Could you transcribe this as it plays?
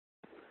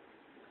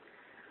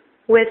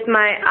With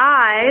my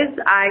eyes,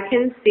 I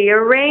can see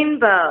a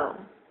rainbow.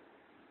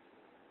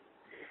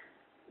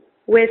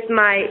 With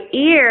my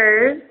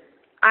ears,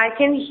 I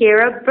can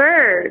hear a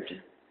bird.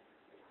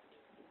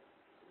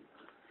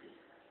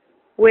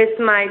 With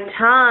my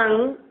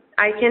tongue,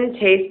 I can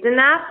taste an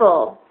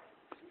apple.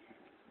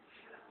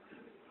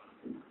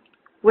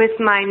 With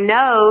my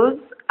nose,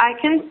 I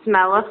can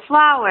smell a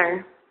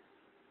flower.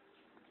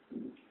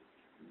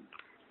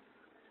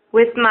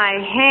 With my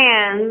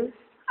hands,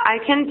 I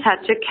can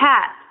touch a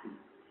cat.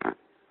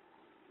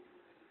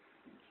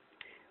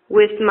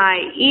 With my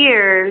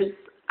ears,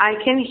 I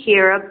can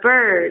hear a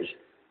bird.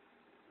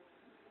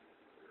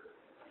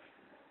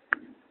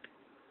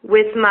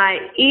 With my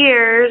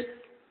ears,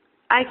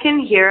 I can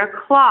hear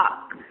a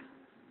clock.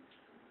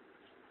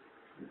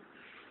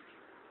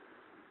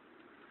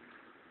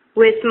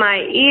 With my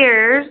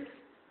ears,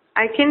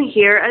 I can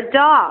hear a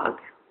dog.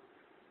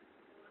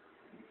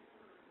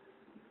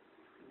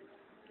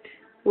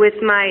 With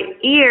my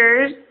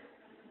ears,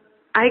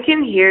 I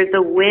can hear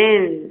the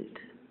wind.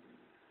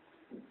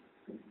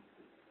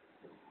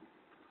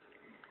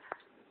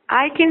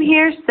 I can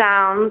hear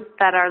sounds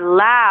that are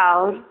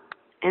loud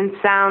and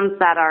sounds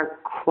that are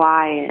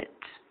quiet.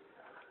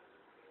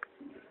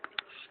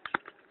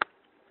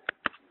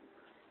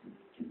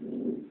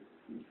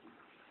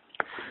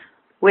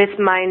 With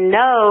my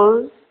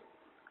nose,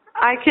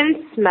 I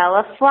can smell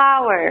a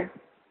flower.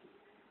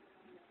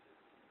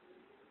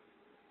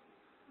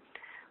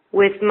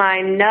 With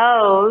my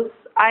nose,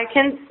 I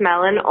can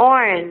smell an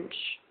orange.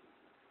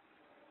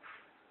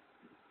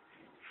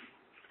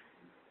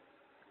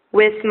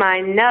 With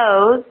my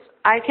nose,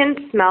 I can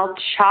smell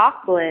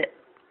chocolate.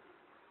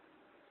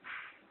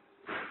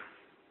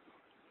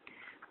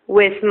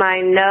 With my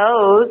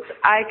nose,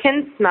 I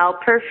can smell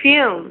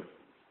perfume.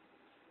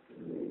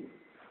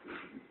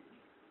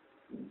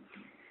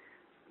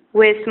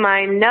 With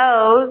my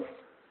nose,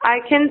 I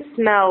can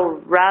smell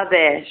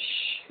rubbish.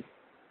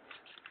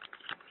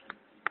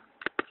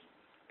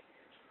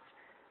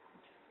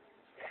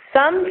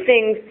 Some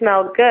things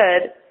smell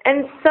good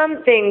and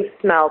some things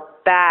smell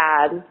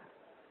bad.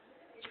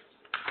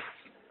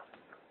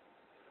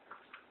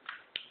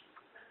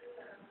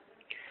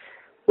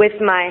 With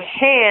my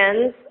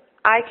hands,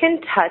 I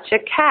can touch a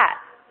cat.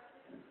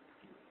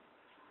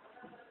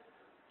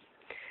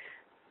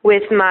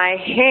 With my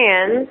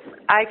hands,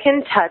 I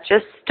can touch a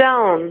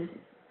stone.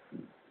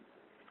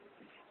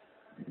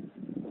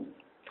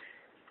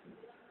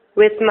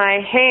 With my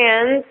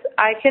hands,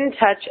 I can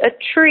touch a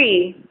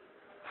tree.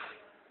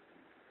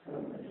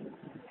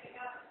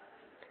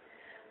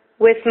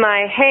 With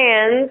my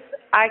hands,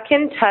 I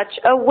can touch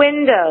a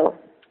window.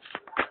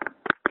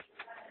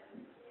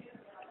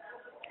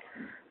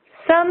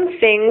 Some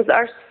things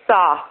are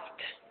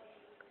soft.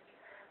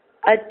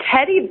 A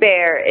teddy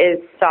bear is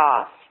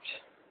soft.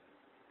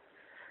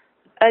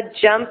 A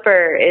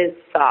jumper is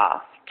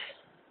soft.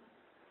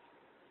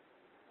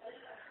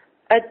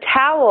 A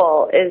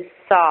towel is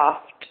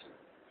soft.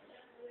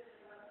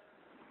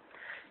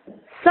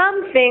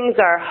 Some things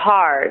are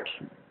hard.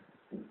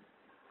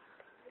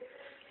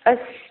 A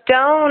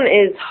stone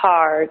is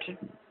hard.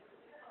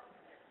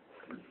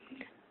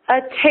 A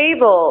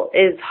table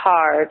is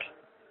hard.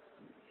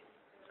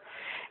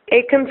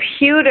 A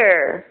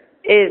computer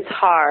is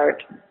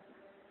hard.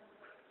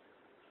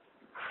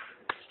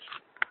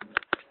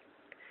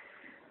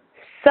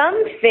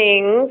 Some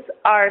things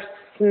are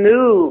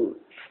smooth.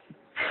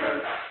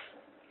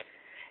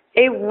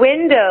 A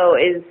window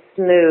is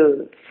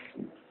smooth.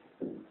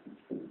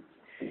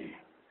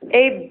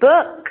 A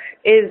book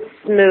is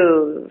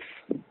smooth.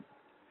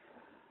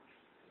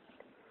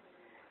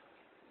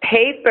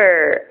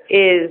 Paper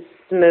is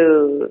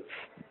smooth.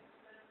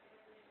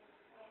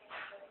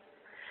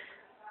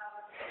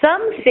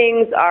 Some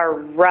things are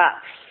rough.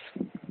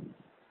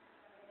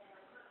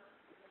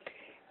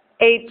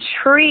 A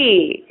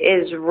tree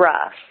is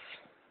rough.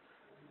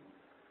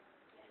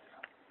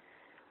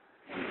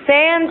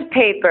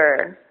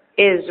 Sandpaper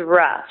is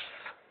rough.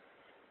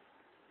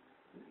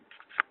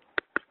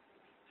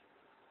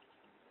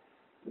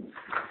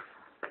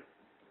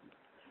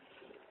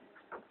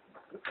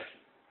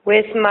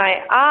 With my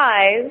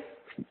eyes,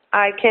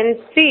 I can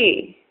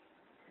see.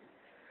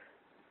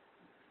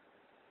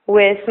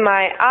 With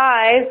my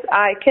eyes,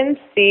 I can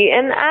see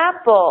an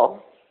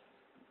apple.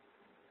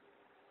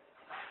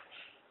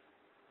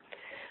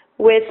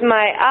 With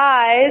my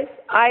eyes,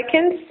 I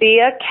can see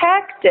a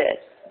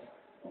cactus.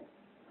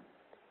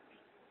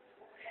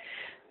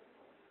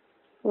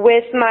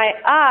 With my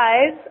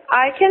eyes,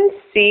 I can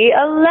see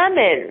a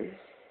lemon.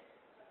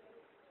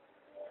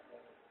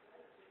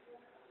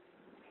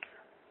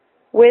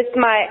 With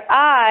my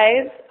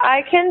eyes,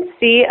 I can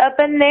see a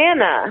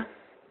banana.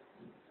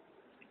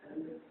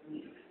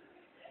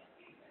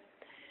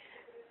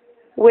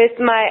 With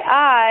my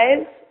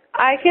eyes,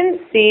 I can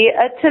see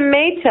a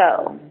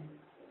tomato.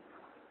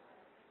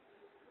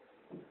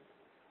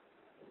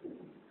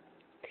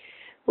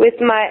 With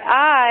my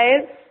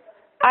eyes,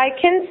 I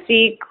can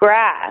see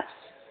grass.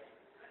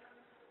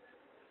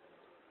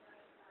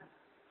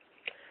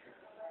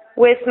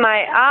 With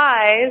my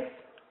eyes,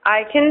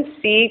 I can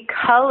see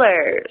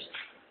colors.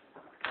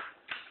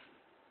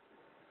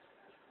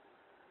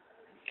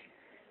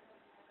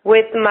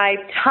 With my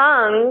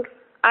tongue,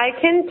 I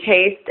can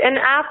taste an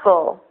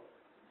apple.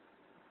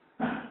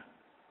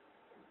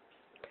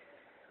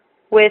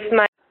 With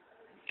my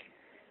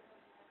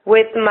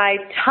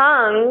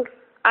tongue,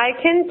 I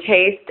can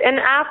taste an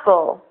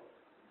apple.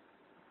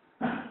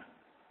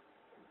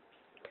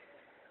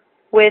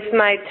 With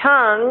my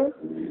tongue,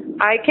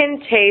 I can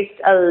taste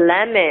a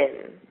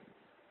lemon.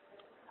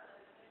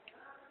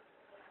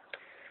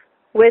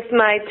 With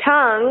my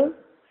tongue,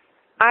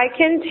 I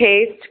can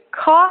taste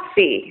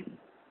coffee.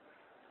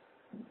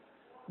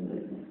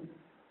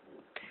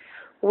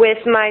 With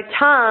my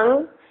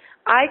tongue,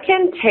 I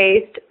can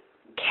taste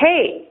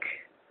cake.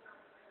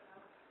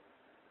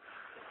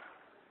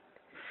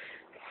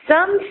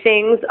 Some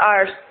things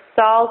are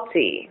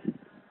salty.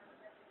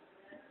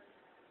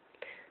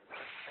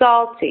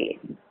 Salty.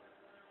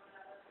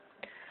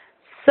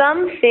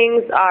 Some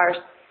things are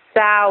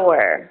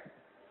sour.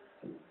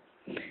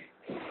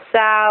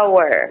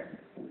 Sour.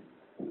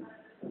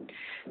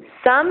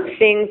 Some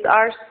things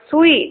are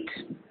sweet.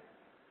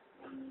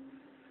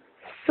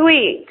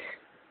 Sweet.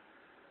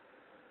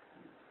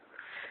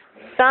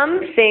 Some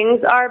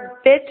things are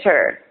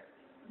bitter.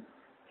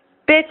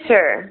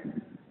 Bitter.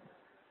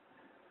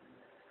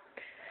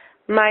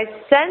 My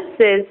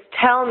senses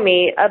tell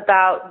me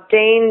about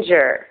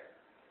danger.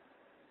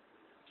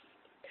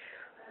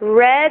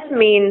 Red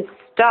means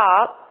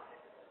stop.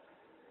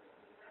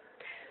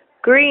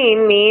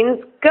 Green means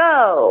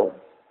go.